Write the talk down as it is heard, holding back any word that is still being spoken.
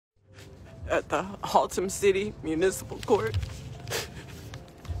at the Haltom City Municipal Court.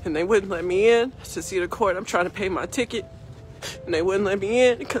 And they wouldn't let me in to see the court. I'm trying to pay my ticket. And they wouldn't let me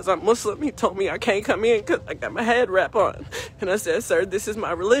in because I'm Muslim. He told me I can't come in because I got my head wrap on. And I said, sir, this is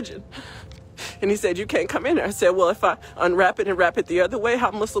my religion. And he said, you can't come in there. I said, well, if I unwrap it and wrap it the other way,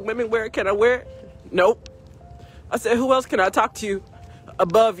 how Muslim women wear it, can I wear it? Nope. I said, who else can I talk to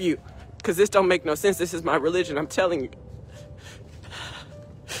above you? Because this don't make no sense. This is my religion, I'm telling you.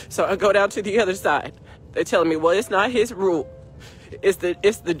 So I go down to the other side. They're telling me, well, it's not his rule. It's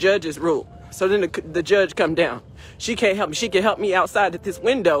the judge's rule. So then the judge come down. She can't help me. She can help me outside at this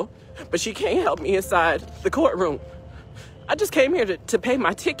window, but she can't help me inside the courtroom. I just came here to pay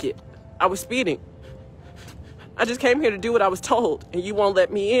my ticket. I was speeding. I just came here to do what I was told, and you won't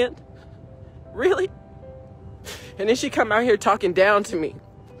let me in? Really? And then she come out here talking down to me.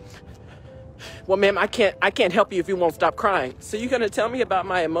 Well, ma'am, I can't help you if you won't stop crying. So you're gonna tell me about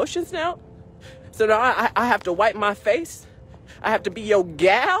my emotions now? So now I have to wipe my face? I have to be your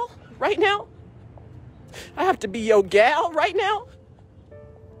gal right now? I have to be your gal right now?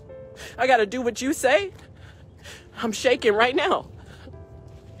 I gotta do what you say? I'm shaking right now.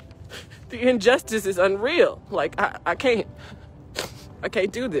 The injustice is unreal. Like, I can't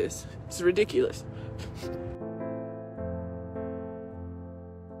do this. It's ridiculous.